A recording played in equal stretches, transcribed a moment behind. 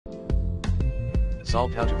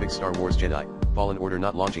Solved how to fix Star Wars Jedi, Fallen Order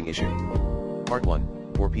not launching issue. Part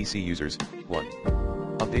 1, for PC users, 1.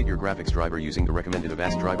 Update your graphics driver using the recommended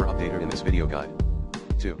Avast driver updater in this video guide.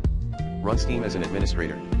 2. Run Steam as an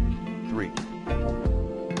administrator. 3.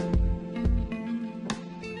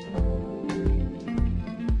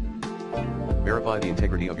 Verify the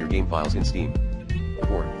integrity of your game files in Steam.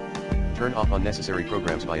 4. Turn off unnecessary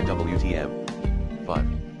programs via WTM.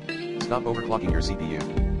 5. Stop overclocking your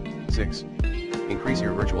CPU. 6. Increase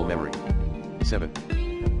your virtual memory. 7.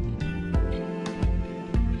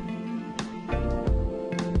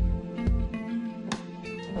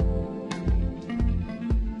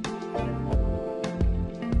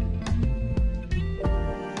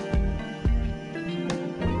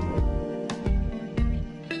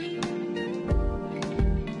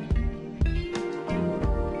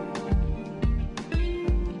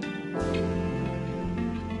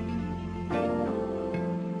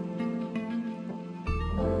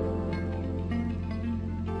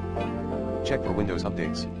 Check for Windows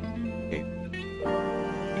updates. 8.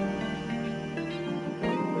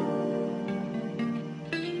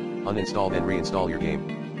 Uninstall then reinstall your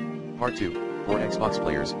game. Part 2, for Xbox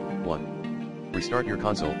players, 1. Restart your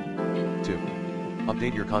console. 2.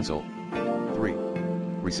 Update your console. 3.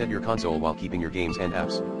 Reset your console while keeping your games and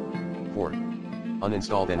apps. 4.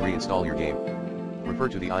 Uninstall then reinstall your game. Refer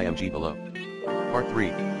to the IMG below. Part 3,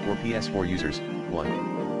 for PS4 users,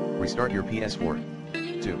 1. Restart your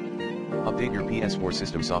PS4. 2. Update your PS4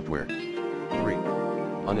 system software. 3.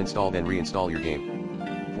 Uninstall then reinstall your game.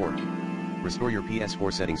 4. Restore your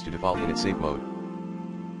PS4 settings to default in its safe mode.